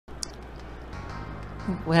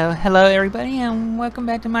Well, hello everybody, and welcome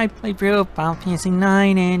back to my playthrough of Final Fantasy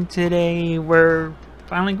IX, and today we're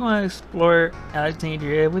finally going to explore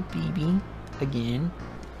Alexandria with Vivi again.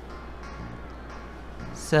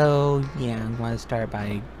 So, yeah, I'm going to start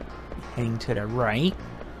by heading to the right.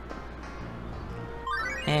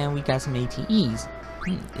 And we got some ATEs.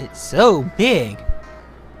 It's so big!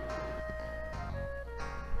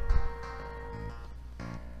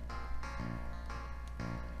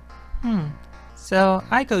 So,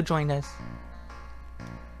 Aiko joined us.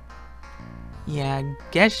 Yeah, I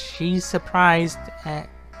guess she's surprised at...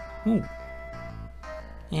 Ooh.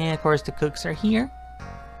 And of course the cooks are here.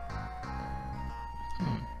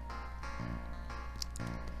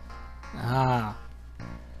 Ah.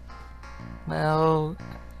 Well,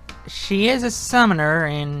 she is a summoner,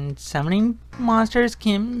 and summoning monsters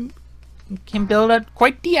can build up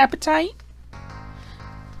quite the appetite.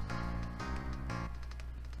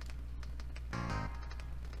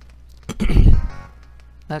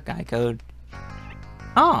 Look, Aiko.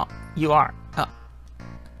 Oh, you are. Oh.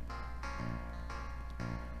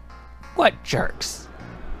 What jerks?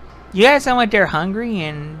 You guys sound like they're hungry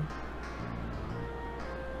and...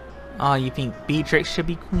 Oh, you think Beatrix should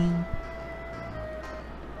be queen?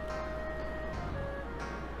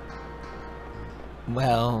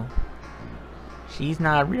 Well, she's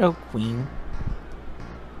not a real queen.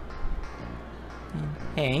 And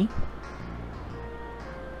hey.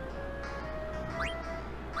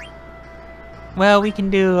 Well, we can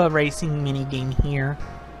do a racing minigame here.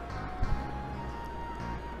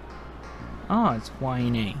 Oh, it's Y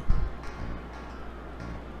and A.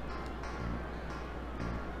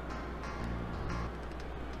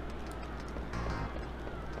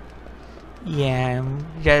 Yeah,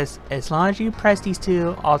 just as long as you press these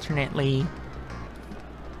two alternately,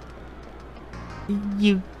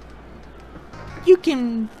 you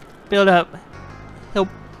can build up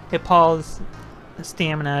Paul's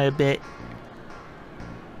stamina a bit.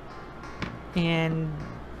 And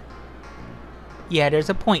yeah, there's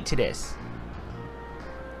a point to this.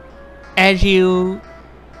 As you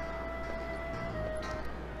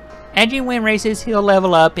win races, he'll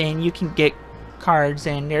level up and you can get cards,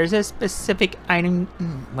 and there's a specific item.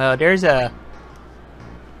 Well, there's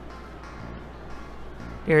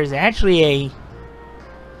actually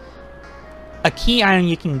a key item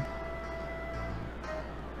you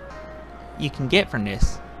can get from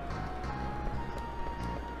this.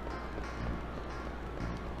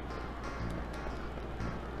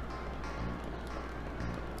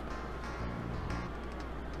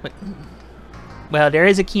 Well, there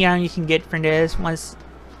is a key item you can get from this once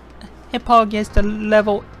Paul gets to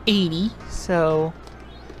level 80. So,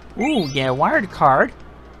 ooh, yeah, wired card.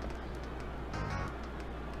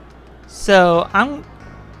 So I'm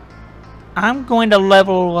going to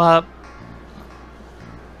level up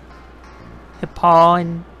Paul,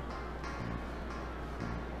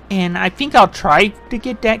 and I think I'll try to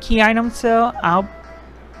get that key item. So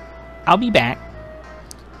I'll be back.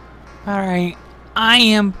 All right. I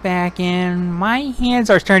am back, and my hands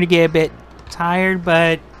are starting to get a bit tired,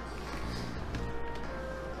 but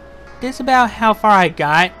this is about how far I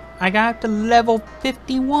got. I got up to level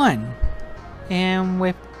 51, and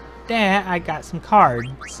with that I got some cards.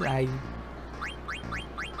 I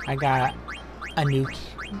got a new...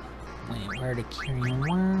 Wait, where are the carrion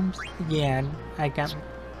worms? Yeah, I got...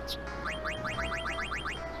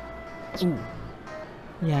 Ooh.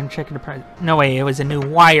 Yeah, I'm checking the price. No way, it was a new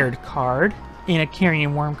wired card. And a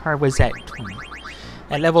carrion worm card was at 20.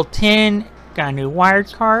 At level 10, got a new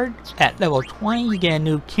wired card. At level 20, you get a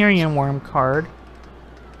new carrion worm card.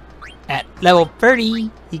 At level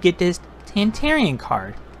 30, you get this Tantarian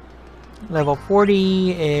card. Level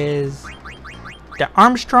 40 is the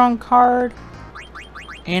Armstrong card.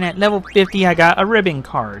 And at level 50, I got a ribbon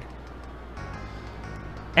card.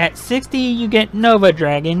 At 60, you get Nova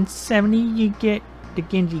Dragon. 70, you get the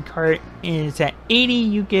Genji card. And it's at 80,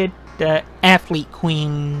 you get the Athlete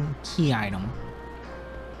Queen key item.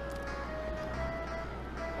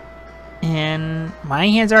 And my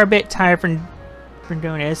hands are a bit tired from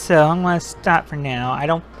doing this, so I'm gonna stop for now. I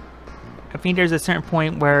think there's a certain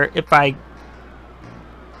point where if I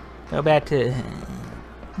go back to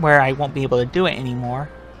where I won't be able to do it anymore.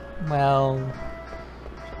 Well,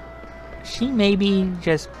 she maybe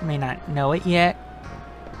just may not know it yet.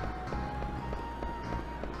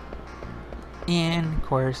 And of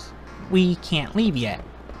course, we can't leave yet.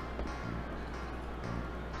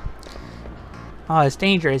 Oh, it's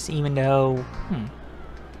dangerous, even though...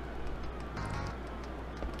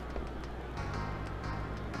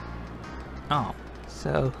 Oh,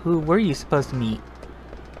 so who were you supposed to meet?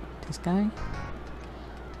 This guy?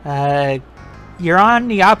 You're on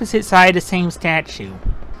the opposite side of the same statue.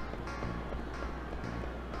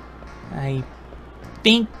 I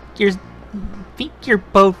think you're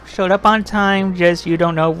both showed up on time, just you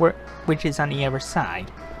don't know which is on the other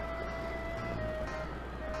side.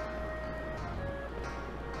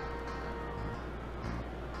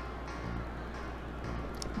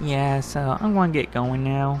 Yeah, so I'm going to get going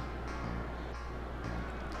now.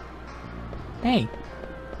 Hey.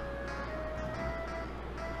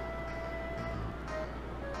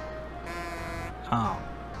 Oh,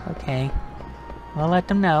 okay. We'll let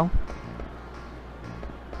them know.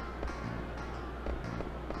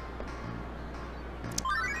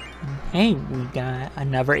 Hey, we got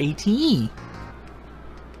another ATE.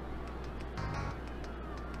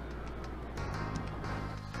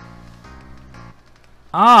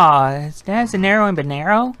 Ah, is that Zanero and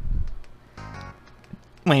Bonero?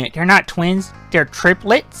 Wait a minute, they're not twins, they're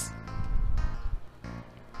triplets?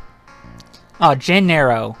 Oh,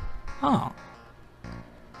 Gennaro. Oh.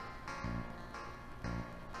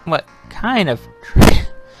 What kind of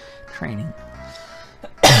training?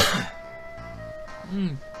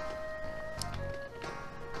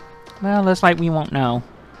 Well, looks like we won't know.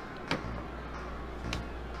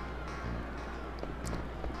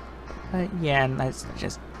 But yeah, let's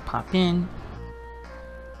just pop in.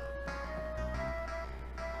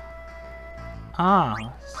 Ah,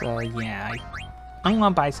 so yeah, I'm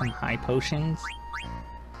gonna buy some high potions.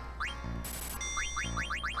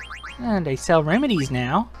 And they sell remedies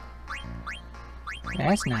now.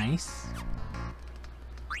 That's nice.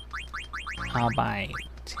 I'll buy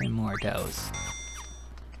 10 more of those.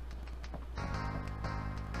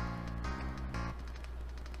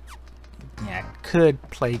 Yeah, I could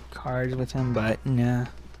play cards with him, but nah.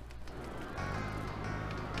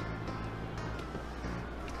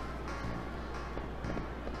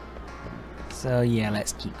 So yeah,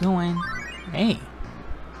 let's keep going. Hey.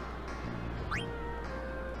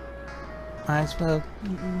 Might as well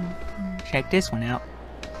check this one out.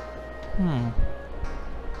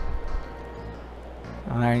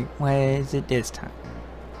 Alright, what is it this time?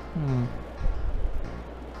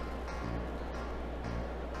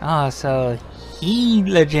 Oh, so he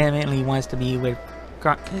legitimately wants to be with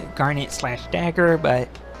Garnet slash Dagger, but...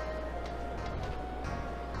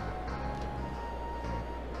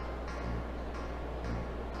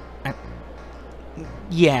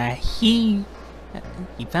 yeah, he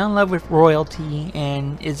fell in love with royalty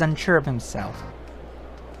and is unsure of himself.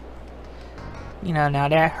 You know, now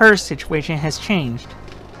that her situation has changed.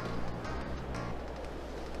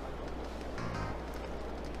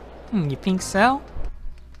 You think so?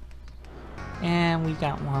 And we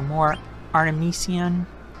got one more Artemisian.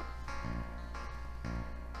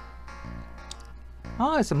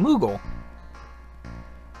 Oh, it's a Moogle.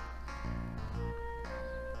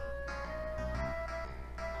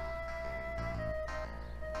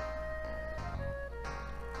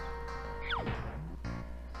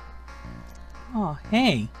 Oh,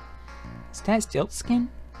 hey. Is that Stiltskin?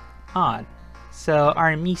 Odd. So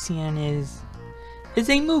Artemisian is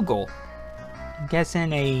a Moogle. I'm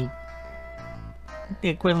guessing the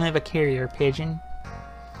equivalent of a carrier pigeon.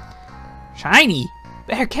 Shiny!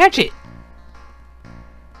 Better catch it!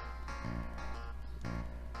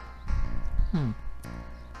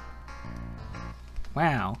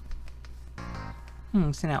 Wow.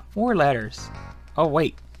 Sent out 4 letters. Oh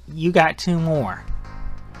wait, you got 2 more.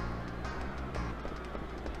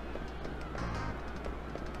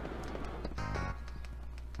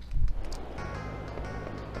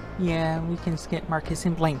 Yeah, we can skip Marcus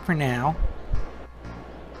and Blank for now.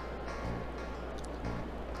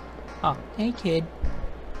 Oh, hey kid.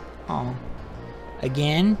 Oh,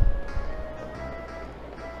 again?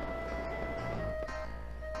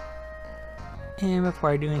 And before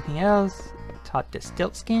I do anything else, talk to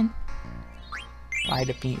Stiltskin. Buy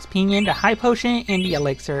the Phoenix Pinion, the High Potion, and the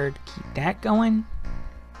Elixir to keep that going.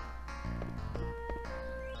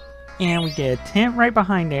 And we get a tent right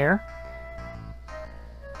behind there.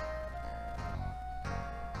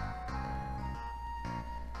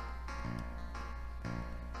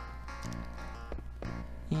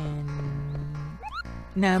 And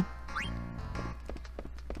no.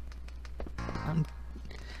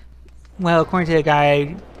 Well, according to the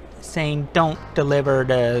guy saying don't deliver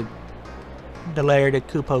the letter to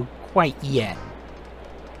Kupo quite yet.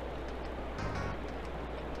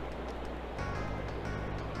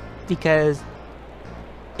 Because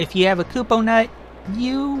if you have a Kupo nut,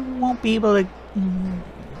 you won't be able to...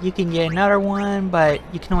 you can get another one, but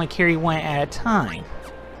you can only carry one at a time.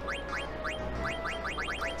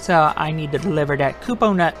 So I need to deliver that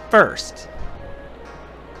Kupo nut first.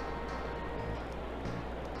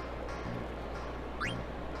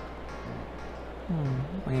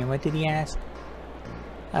 Wait, what did he ask?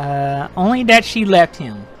 Only that she left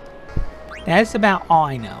him. That's about all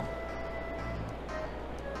I know.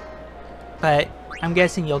 But I'm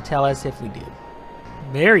guessing you'll tell us if we do.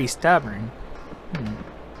 Very stubborn.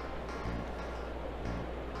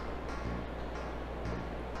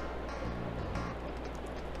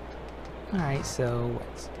 Alright, so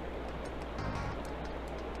what's...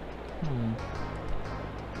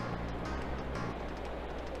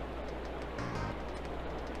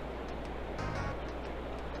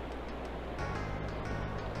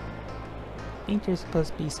 I think there's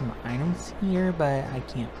supposed to be some items here, but I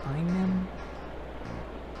can't find them.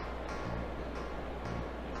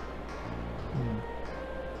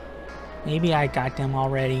 Maybe I got them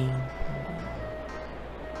already.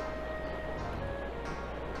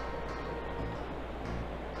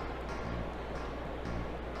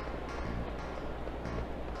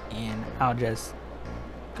 And I'll just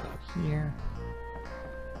go here.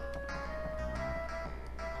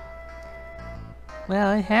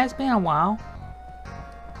 Well, it has been a while.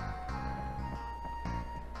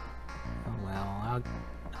 Oh well,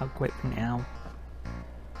 I'll quit for now.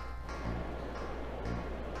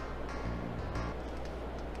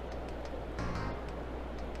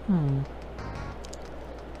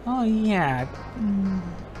 Oh yeah.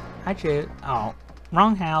 I should. Oh,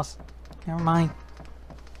 wrong house. Never mind.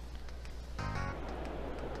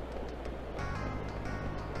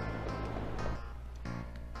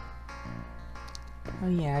 Oh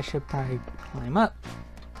yeah, I should probably climb up.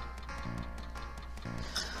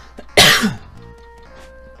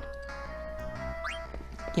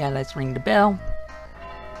 Yeah, let's ring the bell.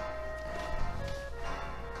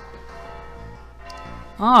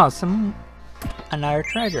 Oh, another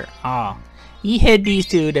treasure. Oh, he hid these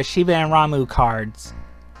two, the Shiva and Ramu cards.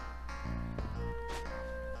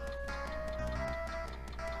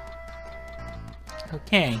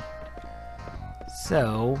 Okay.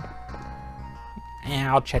 So, and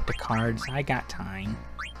I'll check the cards. I got time.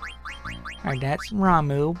 Alright, that's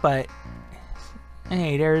Ramu, but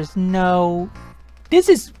hey, there's no... This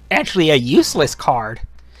is actually a useless card.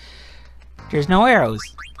 There's no arrows.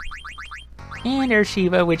 And there's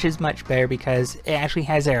Shiva, which is much better because it actually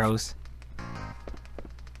has arrows.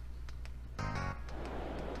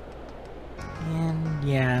 And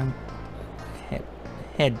yeah,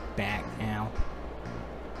 head back now.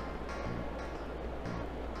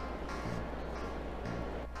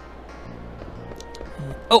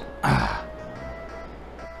 Oh!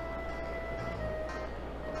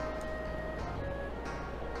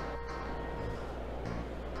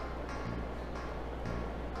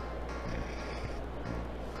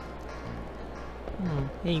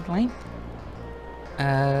 Hey, Blaine.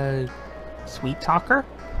 Sweet talker?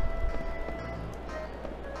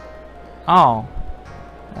 Oh.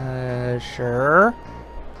 Sure.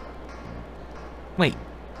 Wait.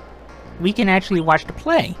 We can actually watch the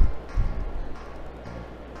play.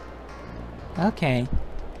 Okay.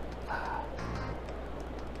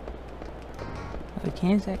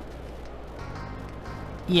 Okay, is that...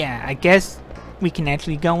 Yeah, I guess we can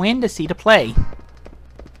actually go in to see the play.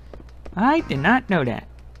 I did not know that.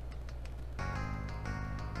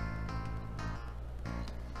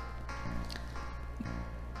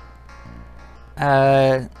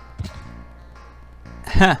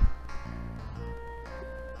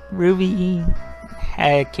 Ruby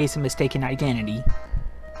had a case of mistaken identity.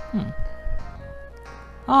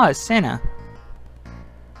 Oh, it's Senna.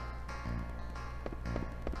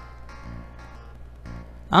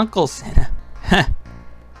 Uncle Senna.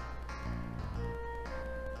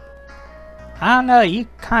 I don't know, you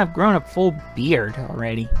kind of grown a full beard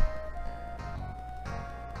already.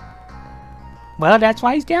 Well, that's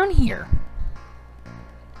why he's down here.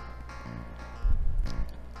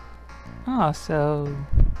 Oh, so...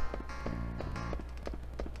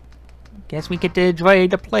 Guess we get to enjoy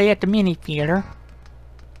the play at the mini theater.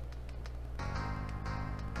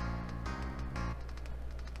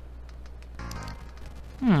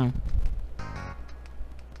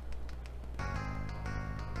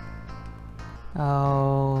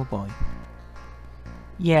 Oh boy.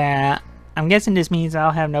 Yeah, I'm guessing this means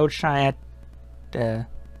I'll have no shot at the...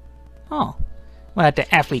 Oh. Well, at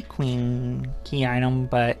the Athlete Queen key item,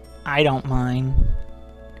 but I don't mind.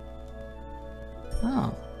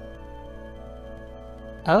 Oh.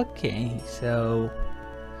 Okay, so...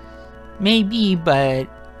 Maybe, but...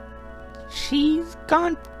 She's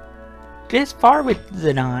gone this far with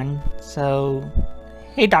Zidane, so...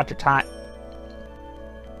 Hey, Dr. Tot.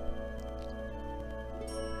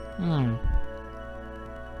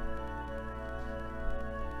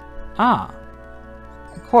 Ah.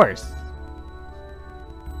 Of course.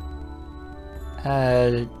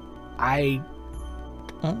 I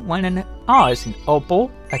don't want to know. Oh, it's an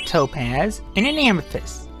opal, a topaz, and an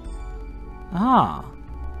amethyst. Ah.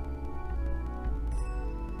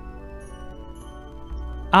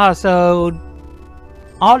 Oh, so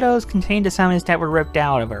all those contained the summons that were ripped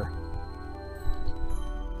out of her.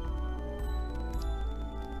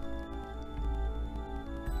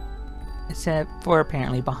 Except for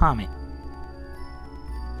apparently Bahamut.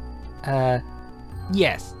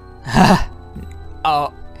 Yes.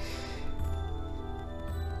 Oh.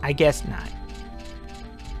 I guess not.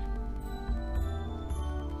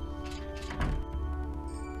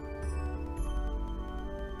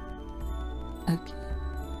 Okay.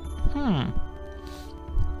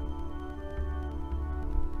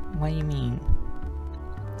 What do you mean?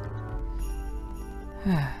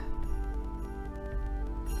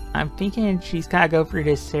 I'm thinking she's gotta go through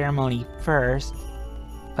this ceremony first,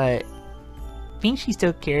 but I think she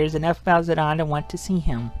still cares enough about Zidane to want to see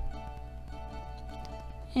him.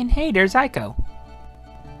 And hey, there's Aiko.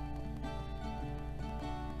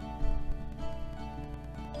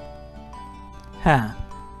 Huh.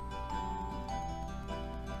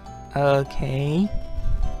 Okay.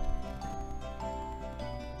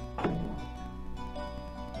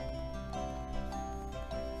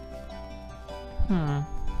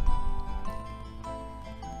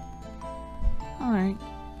 Alright.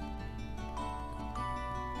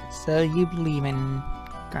 So you believe in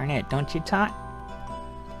Garnet, don't you, Tot?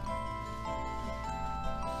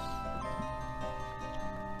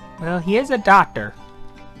 Well, he is a doctor.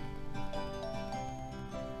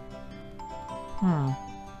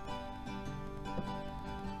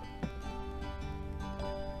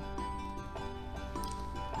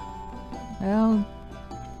 Well...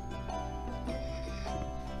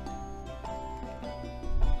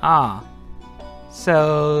 Ah.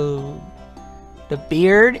 So... the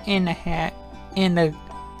beard and the hat and the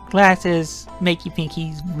glasses make you think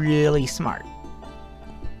he's really smart.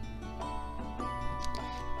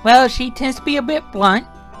 Well, she tends to be a bit blunt.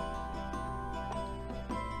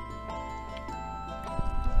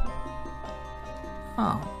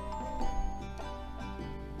 Oh.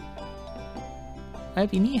 Well,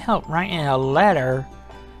 if you need help writing a letter,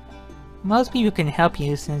 most people can help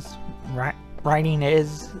you since writing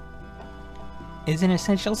is an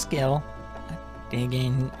essential skill. Then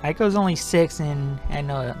again, Aiko's only 6 and had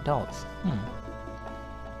no adults.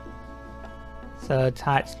 So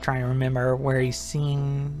Tot's trying to remember where he's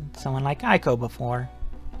seen someone like Aiko before.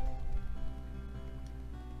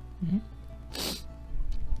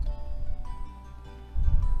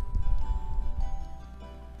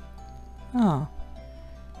 Oh.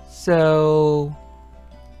 So...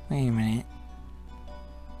 wait a minute.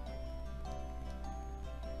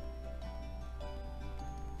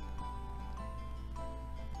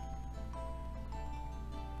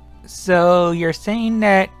 So you're saying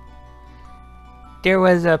that there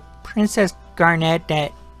was a Princess Garnet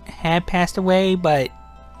that had passed away, but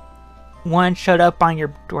one showed up on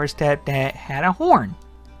your doorstep that had a horn?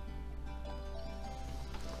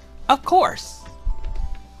 Of course!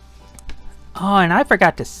 Oh, and I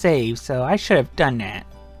forgot to save, so I should have done that.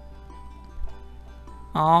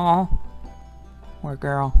 Oh, poor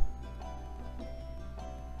girl.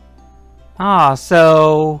 Oh,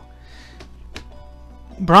 so...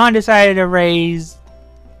 Braun decided to raise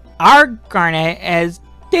our Garnet as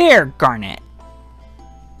their Garnet.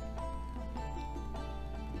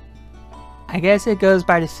 I guess it goes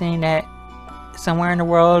by the saying that somewhere in the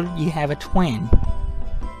world you have a twin.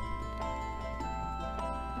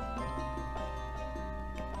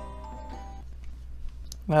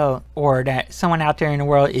 Well, or that someone out there in the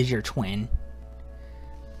world is your twin.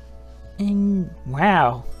 And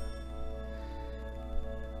wow.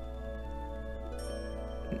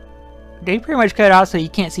 They pretty much cut out so you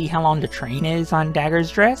can't see how long the train is on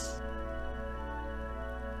Dagger's dress.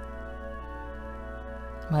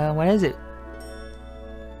 Well, what is it?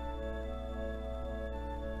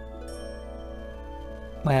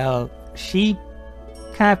 Well, she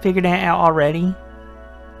kind of figured that out already.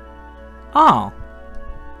 Oh.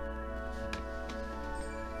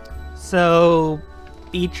 So,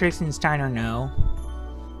 Beatrix and Steiner know.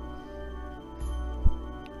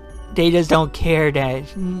 They just don't care that...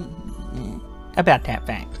 about that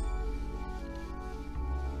fact.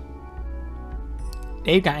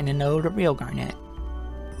 They've gotten to know the real Garnet.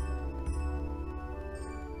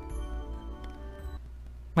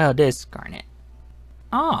 Well, this Garnet.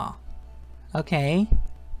 Oh. Okay.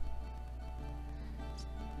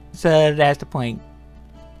 So that's the point.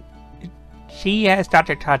 She asked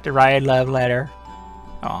Dr. Tot to write a love letter.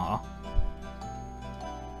 Aw.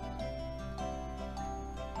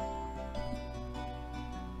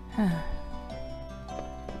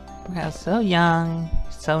 Well, so young,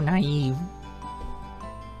 so naive.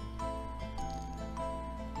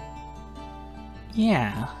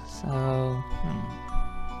 Yeah, so...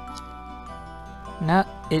 No,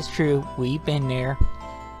 it's true. We've been there.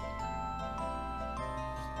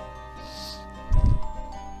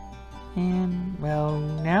 And, well,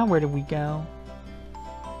 now where do we go?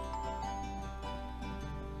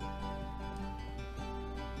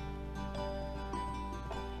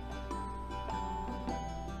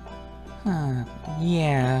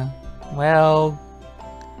 Yeah. Well...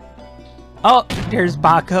 Oh, there's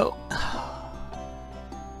Baku.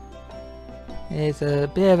 It's a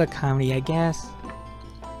bit of a comedy, I guess.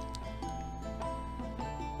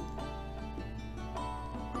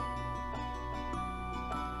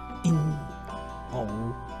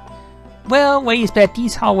 Oh. Well, what do you expect?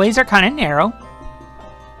 These hallways are kind of narrow.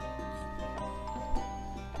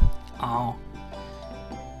 Oh.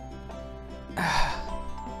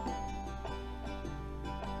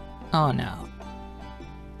 Oh no.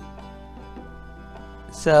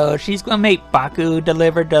 So she's gonna make Baku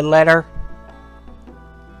deliver the letter.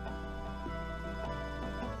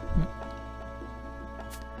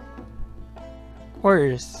 Of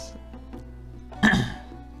course.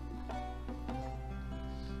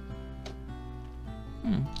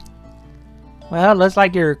 Well, looks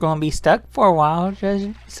like you're going to be stuck for a while,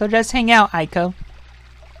 so just hang out, Aiko.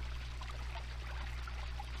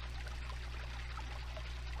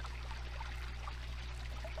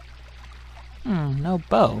 No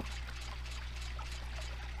boat.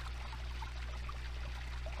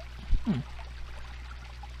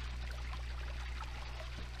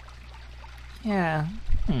 Yeah.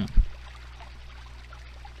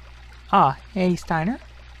 Ah, hey, Steiner.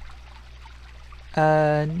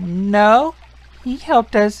 No. He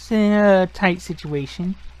helped us in a tight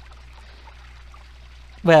situation.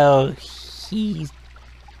 Well, he's...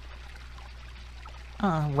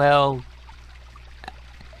 well...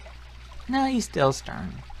 No, he's still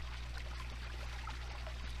stern.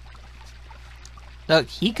 Look,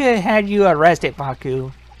 he could have had you arrested,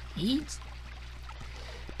 Baku.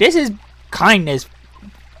 This is kindness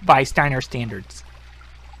by Steiner standards.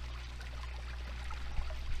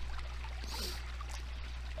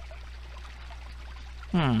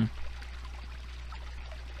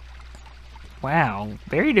 Wow,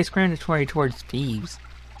 very discriminatory towards thieves.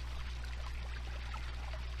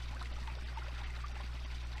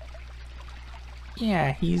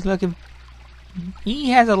 Yeah, he's looking...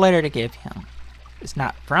 He has a letter to give him. It's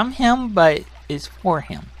not from him, but it's for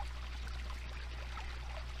him.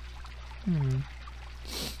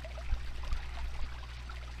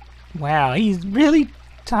 Wow, he's really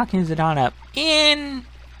talking Zidane up.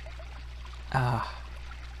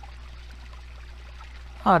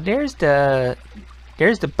 Oh, there's the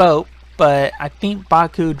boat, but I think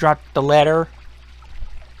Baku dropped the letter.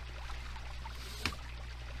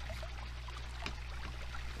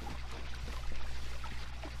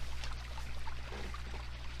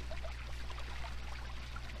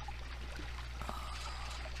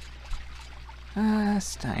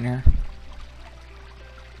 Steiner.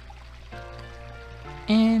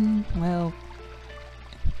 And, well,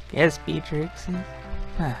 guess Beatrix is...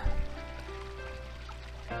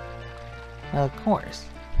 Well, of course.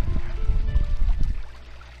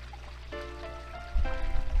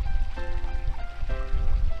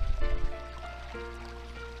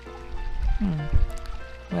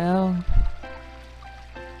 Well,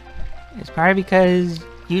 it's probably because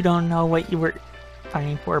you don't know what you were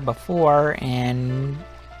fighting for before, and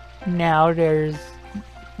now there's...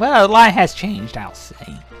 Well, a lot has changed, I'll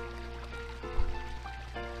say.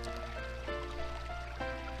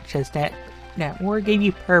 Just that war gave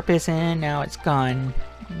you purpose, and now it's gone.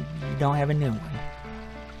 You don't have a new one.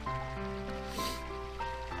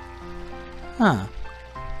 Huh.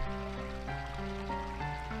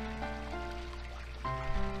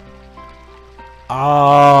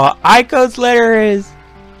 Oh, Aiko's letter is...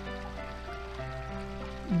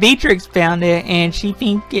 Beatrix found it, and she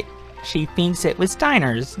thinks it was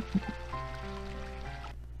Steiner's.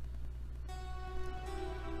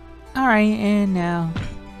 Alright, and now...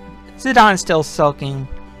 Zidane's still sulking.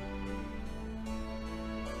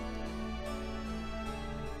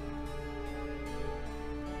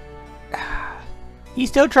 He's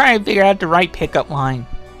still trying to figure out the right pickup line.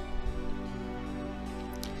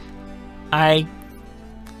 I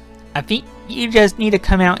think you just need to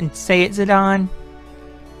come out and say it, Zidane.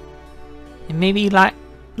 And maybe like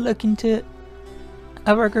look into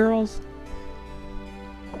other girls.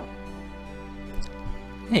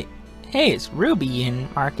 Hey, it's Ruby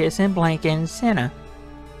and Marcus and Blank and Senna.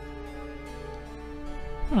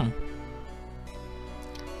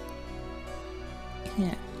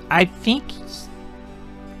 Yeah, I think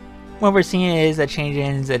what we're seeing is a change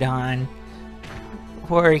in Zidane,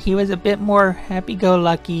 where he was a bit more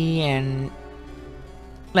happy-go-lucky and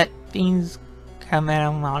let things come at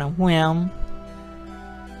him on a whim,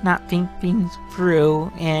 not think things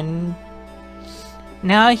through, and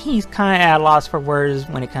now he's kind of at a loss for words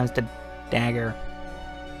when it comes to Dagger.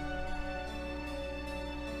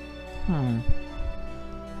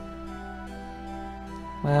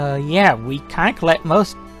 Well, yeah, we kind of collect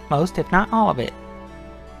most, if not all of it.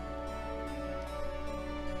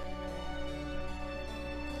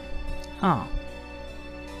 Oh.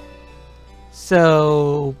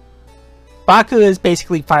 So, Baku is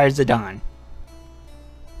basically fired Zidane.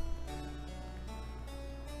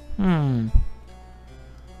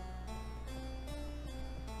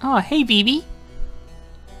 Oh, hey, Vivi.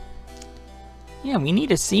 Yeah, we need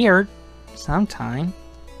to see her sometime.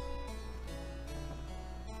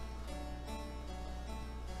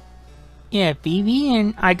 Yeah, Vivi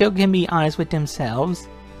and Aiko can be honest with themselves.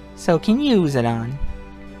 So can you, Zidane?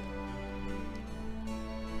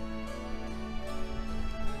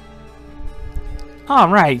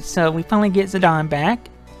 Alright, so we finally get Zidane back.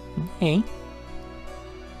 Hey.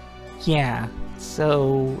 Yeah,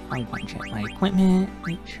 so I'm going to check my equipment,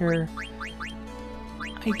 make sure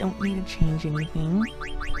I don't need to change anything.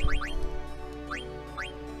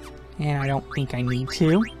 And I don't think I need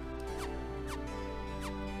to.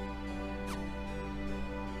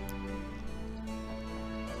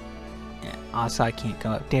 Yeah, also, I can't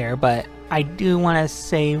go up there, but I do want to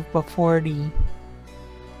save before the...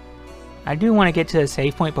 I do want to get to the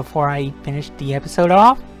save point before I finish the episode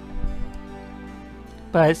off.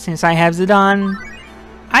 But since I have Zidane,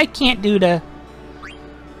 I can't do the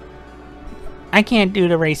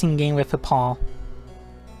racing game with the Paul.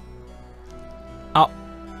 Oh.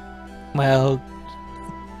 Well,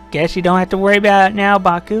 guess you don't have to worry about it now,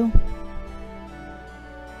 Baku.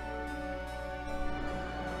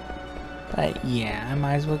 But yeah, I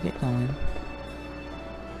might as well get going.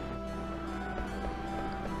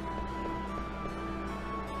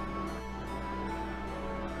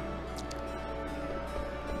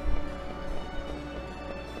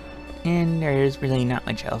 And there's really not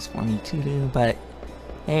much else for me to do, but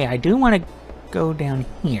hey, I do want to go down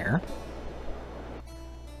here.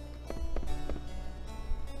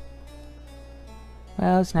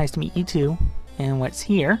 Well, it's nice to meet you too. And what's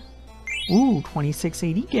here? Ooh,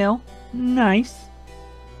 2680 gil. Nice.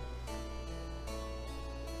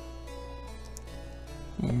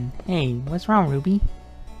 And hey, what's wrong, Ruby?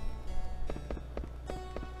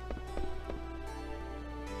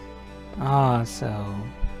 Ah, so...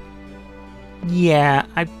 yeah,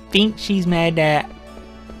 I think she's mad that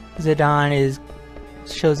Zidane is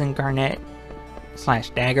choosing Garnet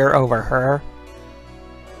 / Dagger over her.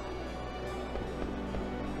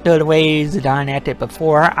 Though the way Zidane acted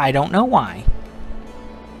before, I don't know why.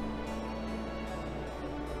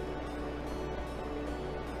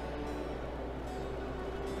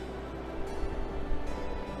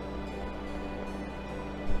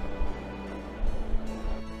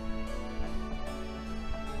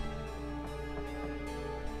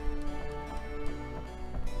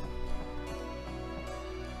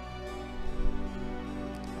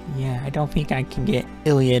 Yeah, I don't think I can get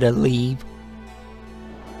Ilya to leave.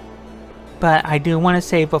 But I do want to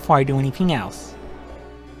save before I do anything else.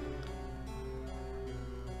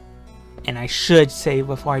 And I should save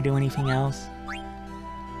before I do anything else.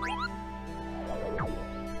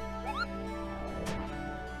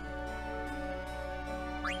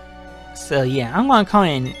 So yeah, I'm going to call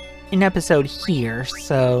it an episode here.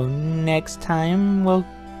 So next time we'll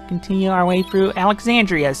continue our way through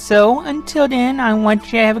Alexandria. So until then, I want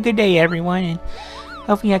you to have a good day, everyone. And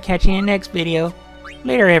hopefully I'll catch you in the next video.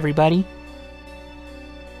 Later, everybody.